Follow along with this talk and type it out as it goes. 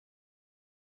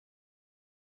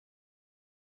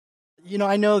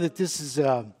I know that this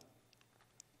has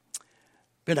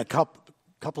been a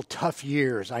couple tough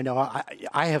years. I know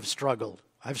I have struggled.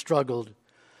 I've struggled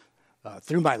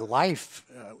through my life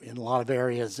in a lot of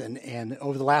areas, and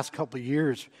over the last couple of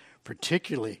years,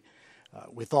 particularly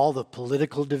with all the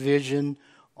political division,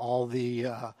 all the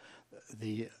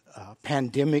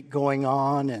pandemic going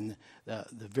on, and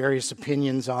the various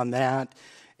opinions on that,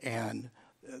 and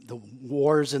the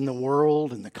wars in the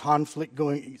world and the conflict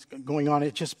going on.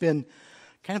 It's just been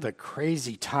kind of a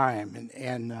crazy time,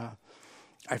 and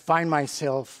I find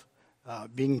myself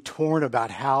being torn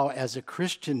about how, as a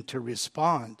Christian, to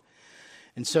respond.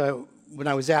 And so when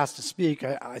I was asked to speak,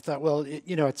 I thought, well,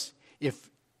 it's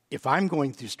if I'm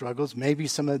going through struggles, maybe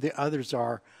some of the others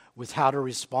are with how to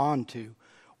respond to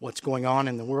what's going on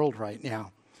in the world right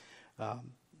now.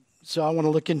 So I want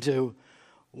to look into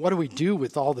what do we do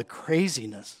with all the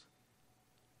craziness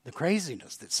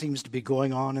that seems to be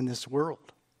going on in this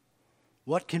world.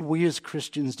 What can we as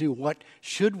Christians do? What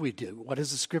should we do? What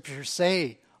does the Scripture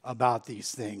say about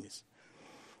these things?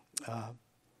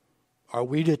 Are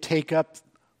we to take up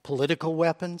political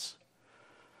weapons?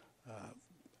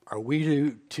 Are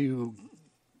we to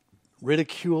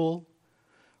ridicule?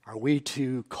 Are we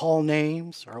to call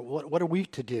names? Or what are we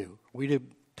to do? Are we to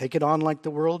take it on like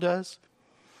the world does?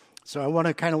 So I want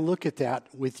to kind of look at that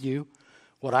with you,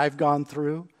 what I've gone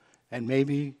through, and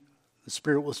maybe the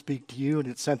Spirit will speak to you, and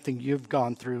it's something you've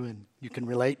gone through and you can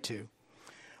relate to.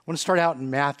 I want to start out in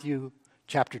Matthew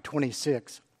chapter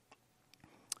 26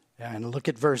 and look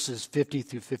at verses 50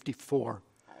 through 54.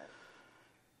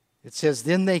 It says,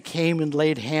 "Then they came and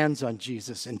laid hands on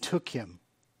Jesus and took him.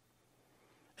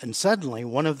 And suddenly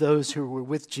one of those who were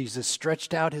with Jesus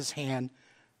stretched out his hand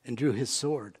and drew his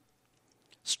sword,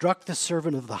 struck the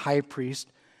servant of the high priest,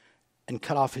 and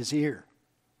cut off his ear.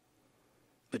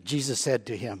 But Jesus said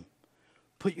to him,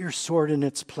 'Put your sword in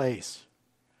its place,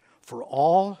 for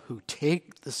all who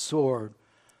take the sword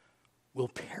will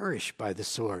perish by the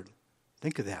sword.'"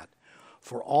 Think of that.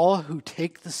 "For all who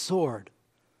take the sword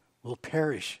will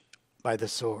perish by the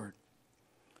sword.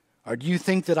 Or do you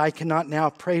think that I cannot now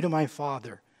pray to my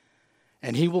Father,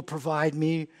 and he will provide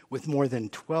me with more than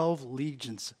 12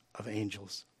 legions of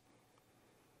angels?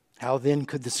 How then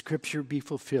could the Scripture be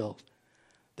fulfilled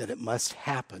that it must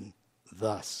happen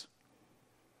thus?"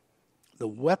 The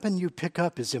weapon you pick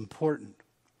up is important.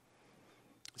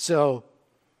 So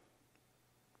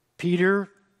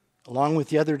Peter, along with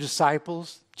the other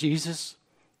disciples, Jesus,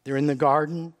 they're in the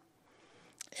garden,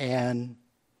 and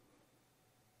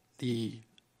the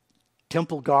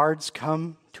temple guards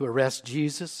come to arrest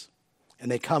Jesus, and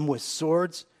they come with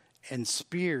swords and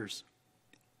spears.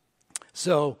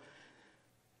 So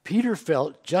Peter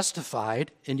felt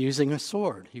justified in using a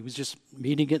sword. He was just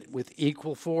meeting it with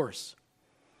equal force.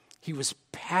 He was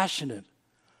passionate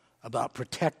about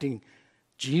protecting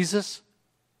Jesus,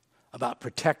 about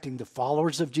protecting the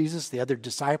followers of Jesus, the other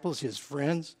disciples, his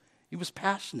friends. He was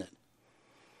passionate.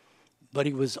 But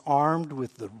he was armed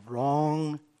with the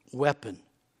wrong weapon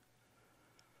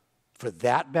for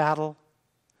that battle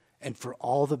and for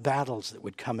all the battles that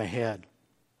would come ahead.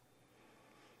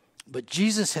 But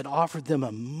Jesus had offered them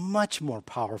a much more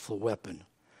powerful weapon.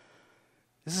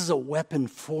 This is a weapon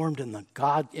formed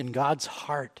in God's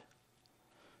heart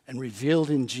and revealed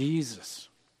in Jesus.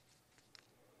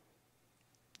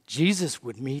 Jesus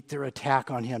would meet their attack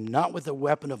on him not with a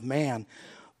weapon of man,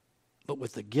 but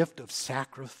with the gift of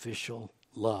sacrificial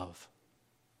love.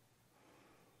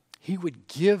 He would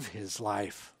give his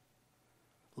life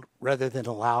rather than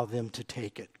allow them to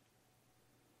take it.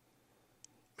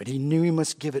 But he knew he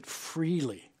must give it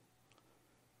freely.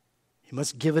 He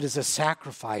must give it as a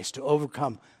sacrifice to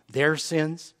overcome their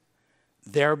sins,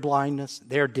 their blindness,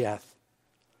 their death.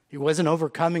 He wasn't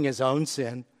overcoming his own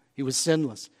sin. He was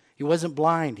sinless. He wasn't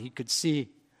blind. He could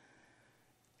see.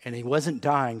 And he wasn't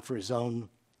dying for his own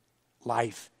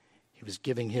life. He was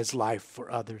giving his life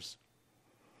for others.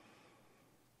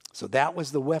 So that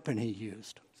was the weapon he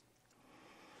used.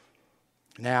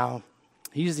 Now,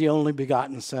 he's the only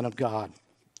begotten Son of God.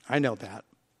 I know that.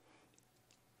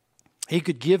 He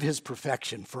could give his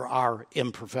perfection for our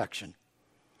imperfection.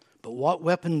 But what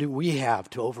weapon do we have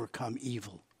to overcome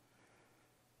evil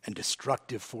and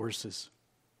destructive forces?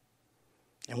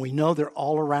 And we know they're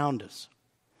all around us.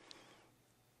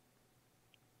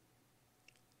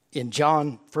 In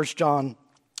 1 John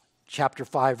chapter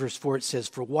 5, verse 4, it says,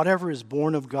 "For whatever is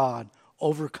born of God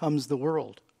overcomes the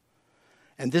world.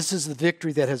 And this is the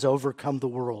victory that has overcome the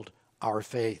world, our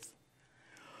faith."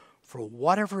 For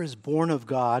whatever is born of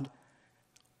God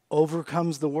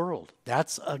overcomes the world.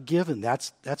 That's a given.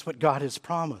 That's what God has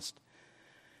promised.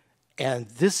 And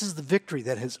this is the victory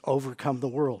that has overcome the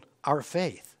world, our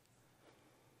faith.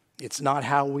 It's not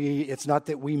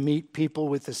that we meet people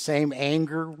with the same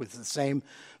anger, with the same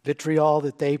vitriol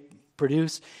that they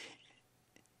produce.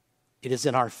 It is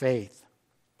in our faith.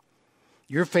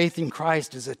 Your faith in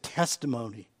Christ is a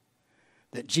testimony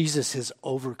that Jesus has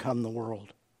overcome the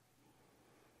world.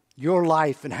 Your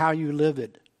life and how you live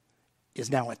it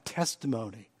is now a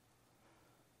testimony,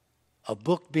 a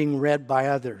book being read by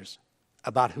others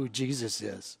about who Jesus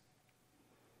is.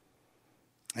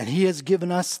 And he has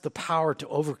given us the power to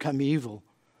overcome evil.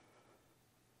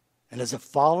 And as a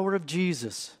follower of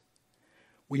Jesus,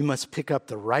 we must pick up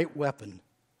the right weapon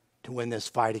to win this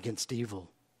fight against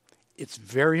evil. It's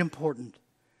very important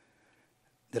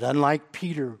that unlike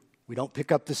Peter, we don't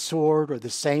pick up the sword or the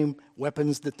same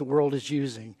weapons that the world is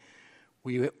using.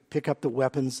 We pick up the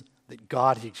weapons that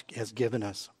God has given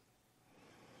us.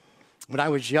 When I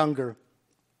was younger,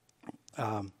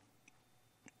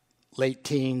 late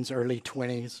teens, early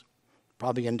 20s,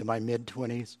 probably into my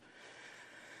mid-20s,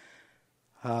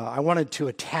 I wanted to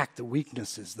attack the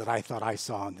weaknesses that I thought I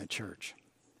saw in the church.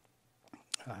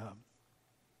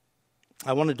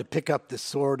 I wanted to pick up the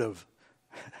sword of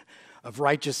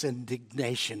righteous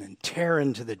indignation and tear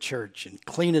into the church and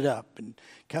clean it up and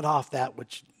cut off that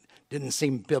which didn't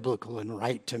seem biblical and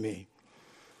right to me.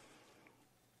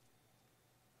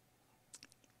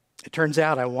 It turns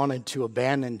out I wanted to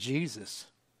abandon Jesus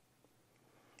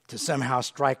to somehow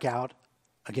strike out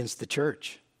against the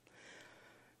church.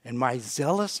 And my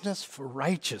zealousness for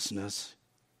righteousness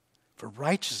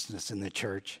in the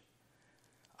church,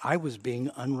 I was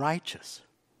being unrighteous.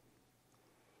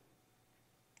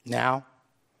 Now,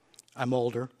 I'm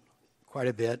older, quite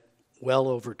a bit, well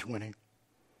over 20.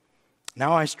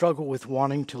 Now I struggle with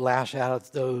wanting to lash out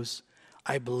at those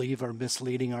I believe are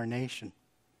misleading our nation.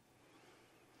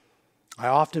 I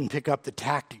often pick up the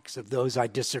tactics of those I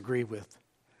disagree with.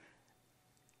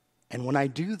 And when I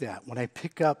do that, when I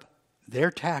pick up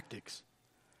their tactics,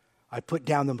 I put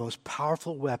down the most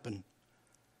powerful weapon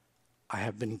I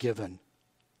have been given,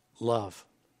 love.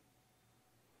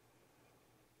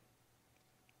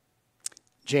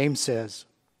 James says,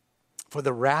 "For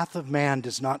the wrath of man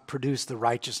does not produce the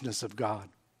righteousness of God."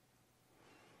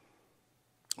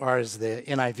 Or as the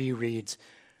NIV reads,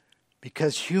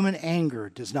 "Because human anger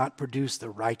does not produce the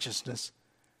righteousness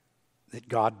that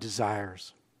God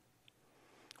desires."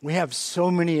 We have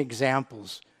so many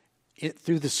examples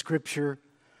through the scripture,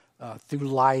 through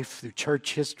life, through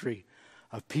church history,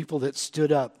 of people that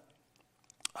stood up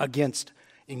against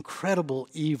incredible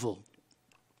evil,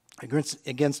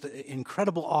 against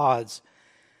incredible odds,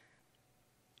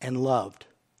 and loved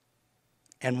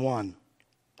and won.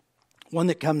 One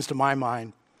that comes to my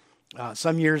mind,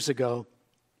 some years ago,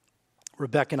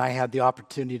 Rebecca and I had the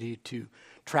opportunity to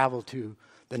travel to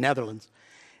the Netherlands.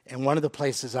 And one of the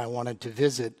places I wanted to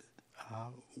visit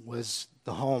was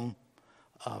the home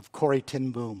of Corrie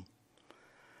ten Boom.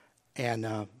 And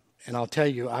I'll tell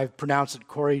you, I've pronounced it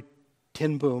Corrie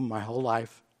ten Boom my whole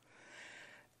life.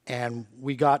 And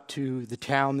we got to the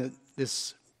town that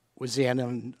this was in,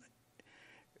 and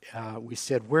we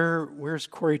said, where's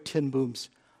Corrie ten Boom's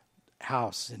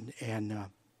house? And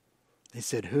they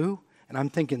said, who? And I'm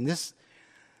thinking, this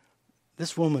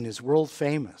woman is world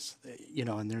famous,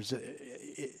 and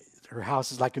her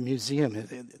house is like a museum.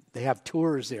 They have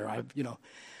tours there. I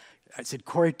said,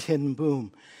 Corrie ten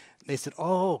Boom. They said,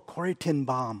 oh, Corrie ten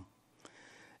Boom.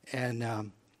 And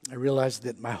I realized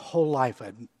that my whole life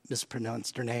I'd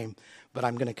mispronounced her name, but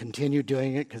I'm going to continue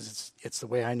doing it because it's the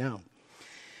way I know.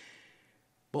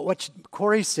 But what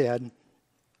Corrie said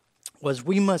was,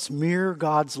 we must mirror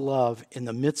God's love in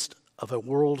the midst of a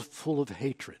world full of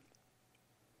hatred.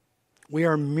 We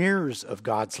are mirrors of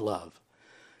God's love,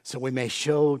 so we may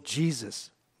show Jesus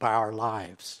by our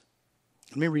lives.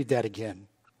 Let me read that again.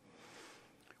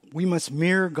 We must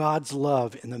mirror God's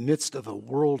love in the midst of a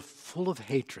world full of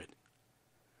hatred.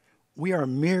 We are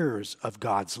mirrors of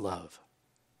God's love,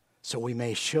 so we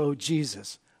may show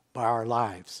Jesus by our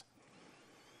lives.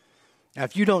 Now,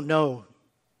 if you don't know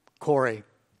Corrie,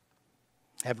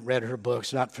 haven't read her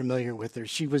books, not familiar with her,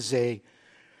 she was a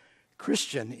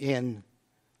Christian in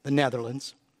the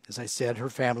Netherlands. As I said, her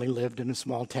family lived in a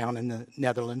small town in the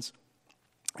Netherlands.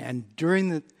 And during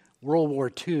the World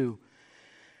War II,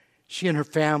 she and her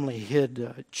family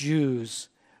hid Jews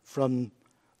from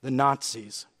the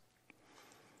Nazis.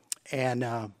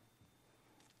 And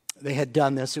they had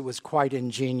done this. It was quite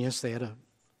ingenious. They had a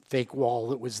fake wall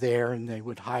that was there, and they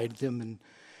would hide them, and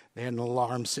they had an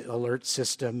alarm alert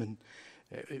system, and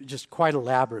it was just quite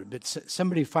elaborate. But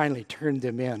somebody finally turned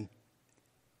them in.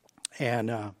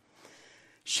 And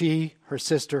she, her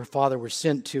sister, her father were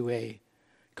sent to a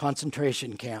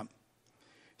concentration camp.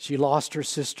 She lost her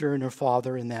sister and her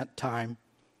father in that time,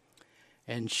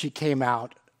 and she came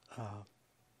out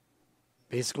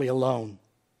basically alone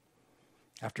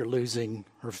after losing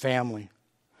her family.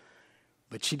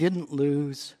 But she didn't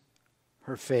lose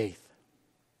her faith,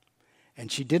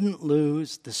 and she didn't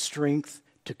lose the strength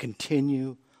to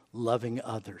continue loving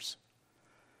others.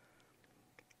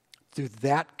 Through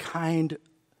that kind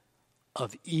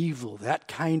of evil, that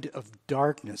kind of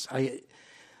darkness,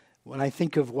 when I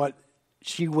think of what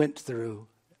she went through,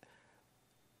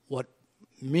 what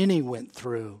many went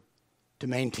through to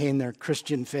maintain their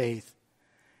Christian faith,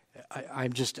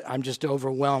 I'm just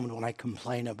overwhelmed when I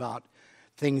complain about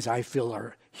things I feel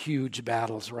are huge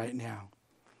battles right now.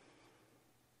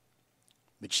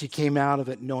 But she came out of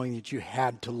it knowing that you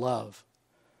had to love.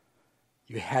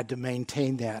 You had to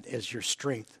maintain that as your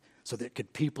strength so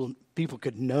that people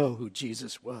could know who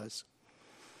Jesus was.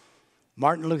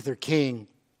 Martin Luther King,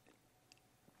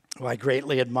 who I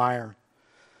greatly admire,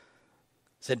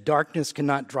 said, "Darkness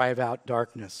cannot drive out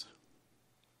darkness.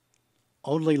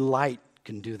 Only light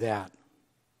can do that.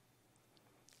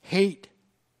 Hate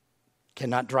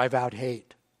cannot drive out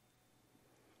hate.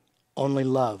 Only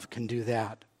love can do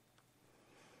that."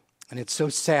 And it's so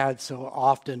sad, so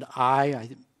often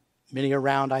many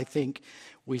around, I think,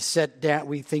 we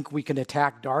think we can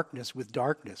attack darkness with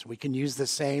darkness. We can use the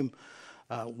same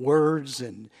words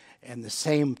and the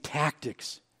same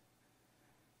tactics.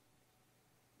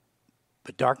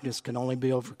 But darkness can only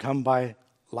be overcome by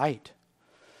light.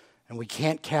 And we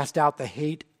can't cast out the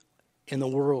hate in the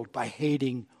world by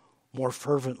hating more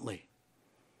fervently.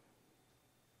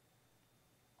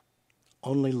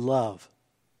 Only love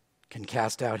can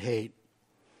cast out hate.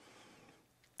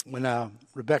 When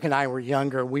Rebecca and I were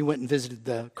younger, we went and visited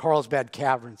the Carlsbad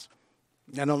Caverns.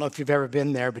 I don't know if you've ever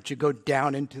been there, but you go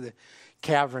down into the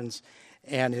caverns,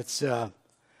 and it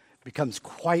becomes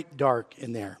quite dark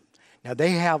in there. Now,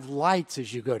 they have lights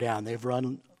as you go down. They've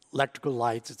run electrical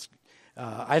lights.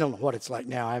 I don't know what it's like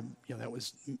now. That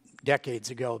was decades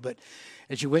ago. But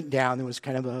as you went down, there was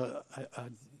kind of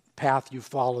a path you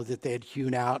followed that they had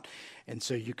hewn out, and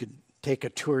so you could take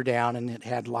a tour down, and it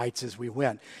had lights as we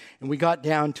went. And we got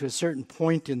down to a certain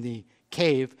point in the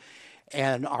cave,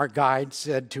 and our guide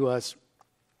said to us,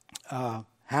 "How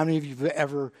many of you have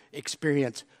ever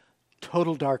experienced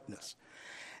total darkness?"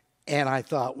 And I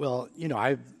thought, well,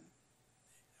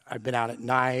 I've been out at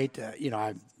night.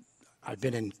 I've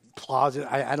been in closet.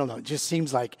 I don't know. It just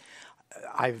seems like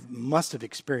I must have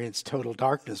experienced total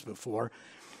darkness before.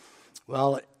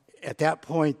 Well, at that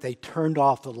point, they turned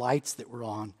off the lights that were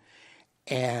on,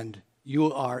 and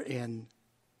you are in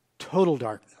total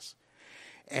darkness.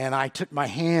 And I took my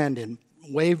hand and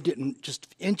waved it in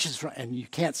just inches from, and you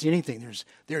can't see anything.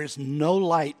 There is no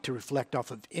light to reflect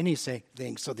off of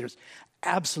anything, so there's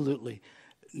absolutely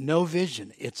no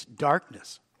vision. It's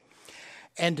darkness.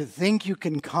 And to think you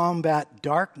can combat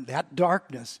that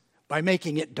darkness by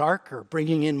making it darker,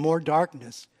 bringing in more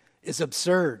darkness, is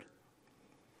absurd.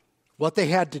 What they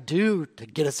had to do to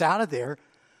get us out of there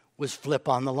was flip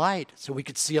on the light so we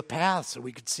could see a path, so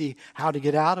we could see how to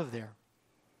get out of there.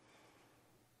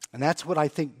 And that's what I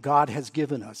think God has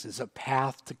given us, is a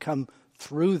path to come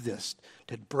through this,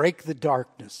 to break the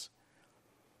darkness.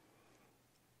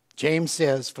 James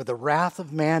says, "For the wrath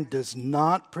of man does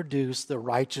not produce the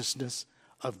righteousness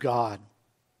of God."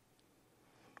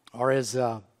 Or as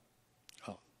I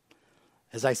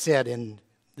said in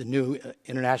the New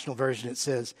International Version, it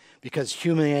says, "Because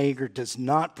human anger does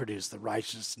not produce the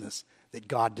righteousness that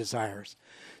God desires."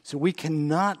 So we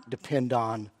cannot depend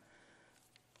on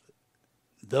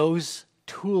those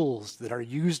tools that are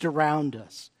used around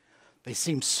us. They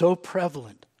seem so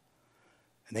prevalent.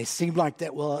 And they seem like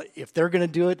that, well, if they're going to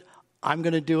do it, I'm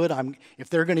going to do it. If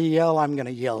they're going to yell, I'm going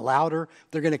to yell louder.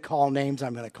 If they're going to call names,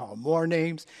 I'm going to call more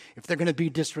names. If they're going to be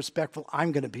disrespectful,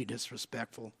 I'm going to be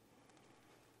disrespectful.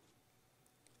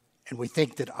 And we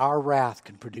think that our wrath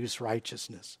can produce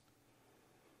righteousness.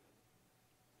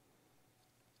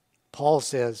 Paul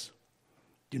says,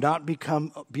 "Do not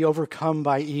be overcome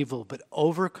by evil, but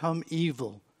overcome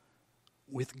evil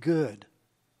with good."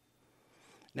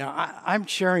 Now, I'm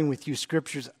sharing with you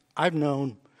scriptures I've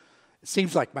known, it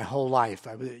seems like my whole life.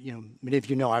 Many of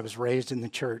you know I was raised in the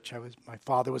church. My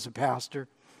father was a pastor.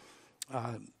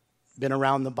 Been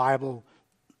around the Bible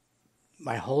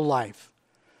my whole life.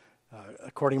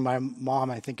 According to my mom,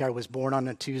 I think I was born on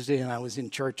a Tuesday and I was in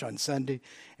church on Sunday,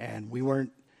 and we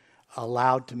weren't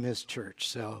allowed to miss church.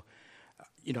 So,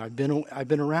 I've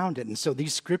been around it. And so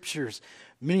these scriptures,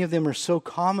 many of them are so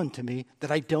common to me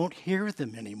that I don't hear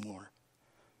them anymore.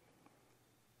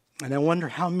 And I wonder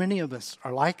how many of us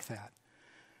are like that.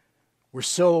 We're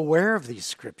so aware of these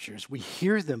scriptures. We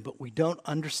hear them, but we don't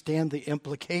understand the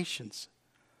implications.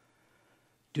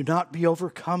 Do not be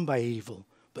overcome by evil,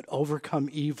 but overcome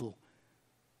evil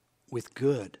with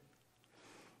good.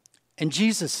 And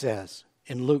Jesus says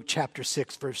in Luke chapter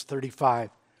 6, verse 35,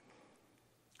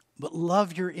 but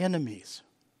love your enemies.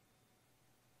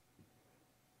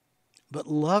 But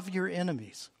love your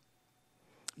enemies.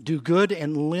 Do good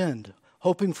and lend,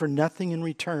 hoping for nothing in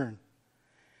return.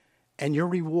 And your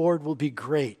reward will be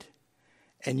great,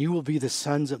 and you will be the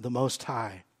sons of the Most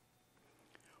High.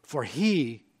 For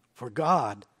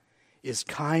God, is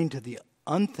kind to the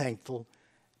unthankful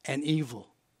and evil.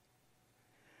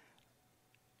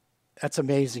 That's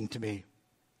amazing to me.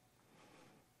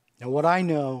 Now, what I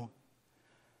know,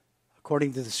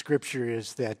 according to the scripture,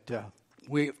 is that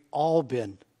we've all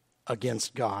been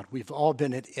against God. We've all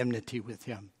been at enmity with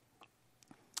him.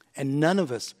 And none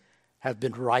of us have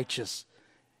been righteous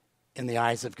in the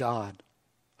eyes of God,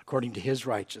 according to his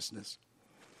righteousness.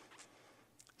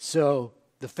 So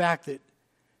the fact that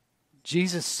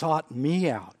Jesus sought me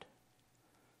out,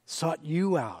 sought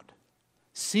you out,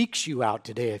 seeks you out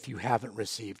today if you haven't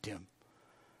received him.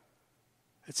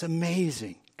 It's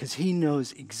amazing because he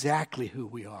knows exactly who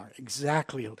we are,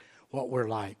 exactly what we're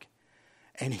like.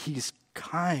 And he's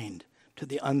kind to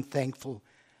the unthankful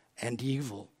and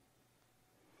evil.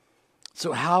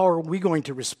 So how are we going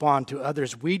to respond to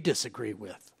others we disagree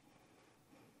with?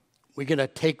 We're going to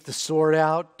take the sword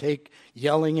out, take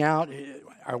yelling out?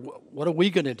 What are we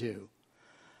going to do?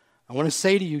 I want to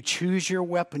say to you, choose your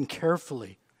weapon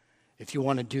carefully if you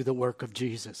want to do the work of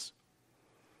Jesus.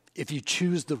 If you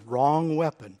choose the wrong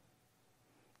weapon,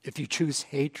 if you choose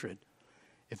hatred,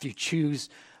 if you choose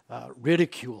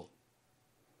ridicule,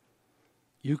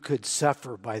 you could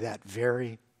suffer by that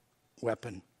very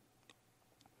weapon.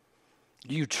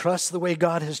 Do you trust the way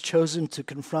God has chosen to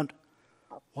confront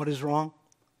what is wrong?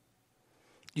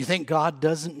 Do you think God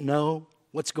doesn't know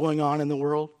what's going on in the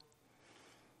world?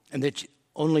 And that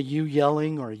only you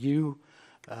yelling or you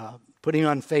putting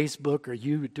on Facebook or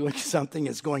you doing something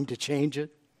is going to change it?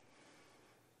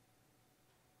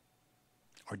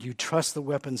 Or do you trust the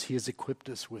weapons he has equipped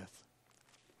us with?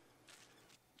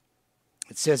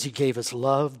 It says he gave us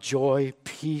love, joy,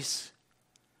 peace,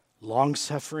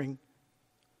 long-suffering,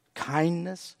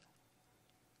 kindness,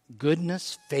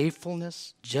 goodness,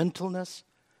 faithfulness, gentleness,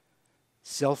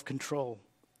 self-control.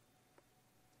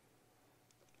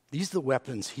 These are the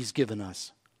weapons he's given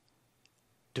us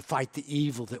to fight the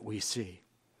evil that we see.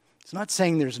 It's not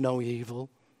saying there's no evil,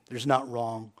 there's not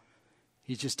wrong.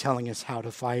 He's just telling us how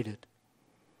to fight it.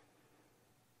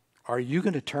 Are you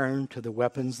going to turn to the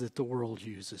weapons that the world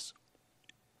uses?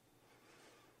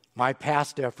 My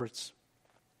past efforts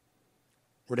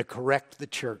were to correct the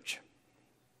church.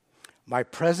 My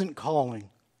present calling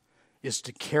is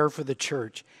to care for the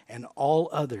church and all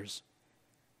others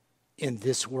in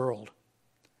this world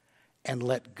and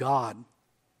let God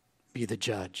be the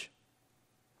judge.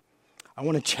 I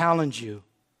want to challenge you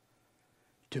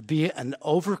to be an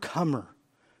overcomer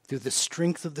through the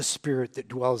strength of the Spirit that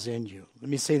dwells in you. Let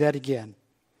me say that again.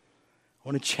 I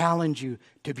want to challenge you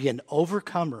to be an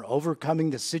overcomer,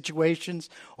 overcoming the situations,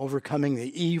 overcoming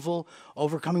the evil,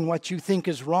 overcoming what you think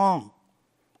is wrong.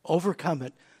 Overcome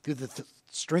it through the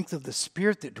strength of the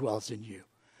Spirit that dwells in you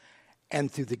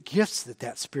and through the gifts that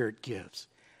that Spirit gives.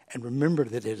 And remember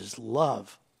that it is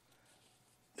love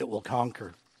that will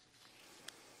conquer.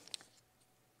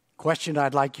 Question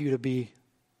I'd like you to be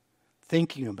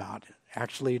thinking about,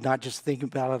 actually not just thinking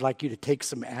about it, I'd like you to take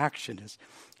some action, is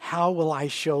how will I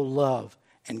show love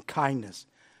and kindness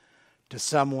to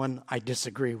someone I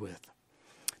disagree with?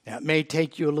 Now, it may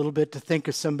take you a little bit to think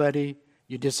of somebody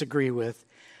you disagree with,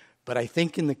 but I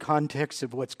think in the context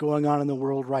of what's going on in the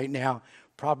world right now,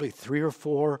 probably 3 or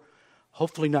 4,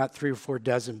 hopefully not 3 or 4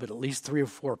 dozen, but at least 3 or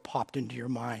 4 popped into your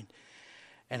mind.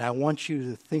 And I want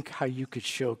you to think how you could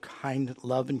show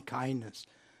love and kindness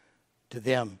to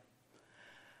them.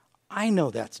 I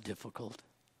know that's difficult.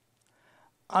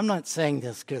 I'm not saying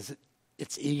this because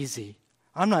it's easy.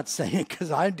 I'm not saying it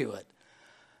because I do it.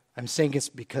 I'm saying it's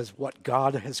because what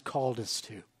God has called us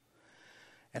to.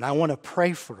 And I want to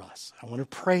pray for us. I want to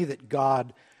pray that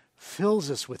God fills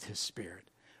us with his Spirit,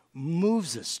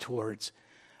 moves us towards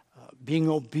being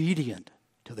obedient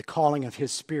to the calling of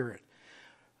his Spirit,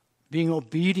 being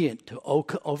obedient to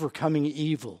overcoming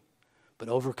evil, but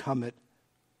overcome it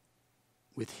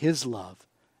with his love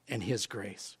and his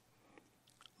grace.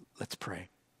 Let's pray.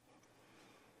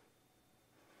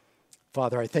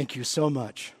 Father, I thank you so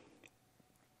much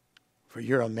for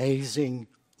your amazing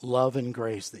love and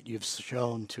grace that you've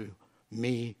shown to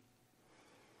me.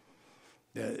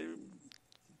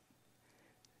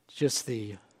 just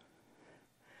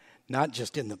not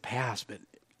just in the past, but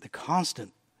the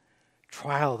constant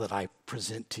trial that I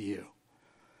present to you.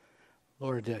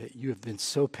 Lord, you have been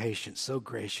so patient, so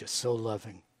gracious, so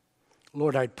loving.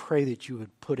 Lord, I pray that you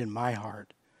would put in my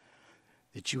heart,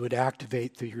 that you would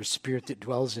activate through your Spirit that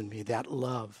dwells in me, that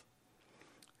love,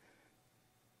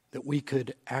 that we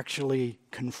could actually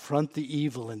confront the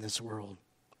evil in this world.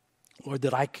 Lord,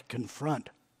 that I could confront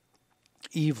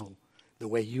evil the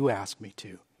way you ask me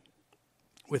to,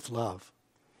 with love.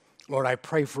 Lord, I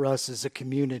pray for us as a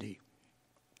community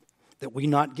that we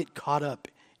not get caught up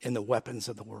in the weapons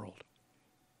of the world,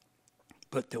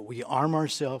 but that we arm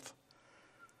ourselves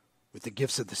with the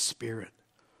gifts of the Spirit,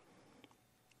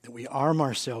 that we arm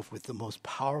ourselves with the most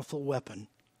powerful weapon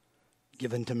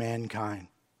given to mankind,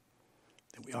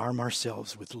 that we arm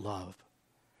ourselves with love.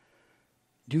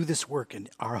 Do this work in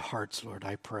our hearts, Lord,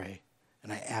 I pray,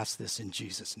 and I ask this in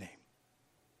Jesus' name.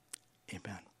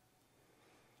 Amen.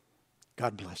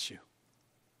 God bless you.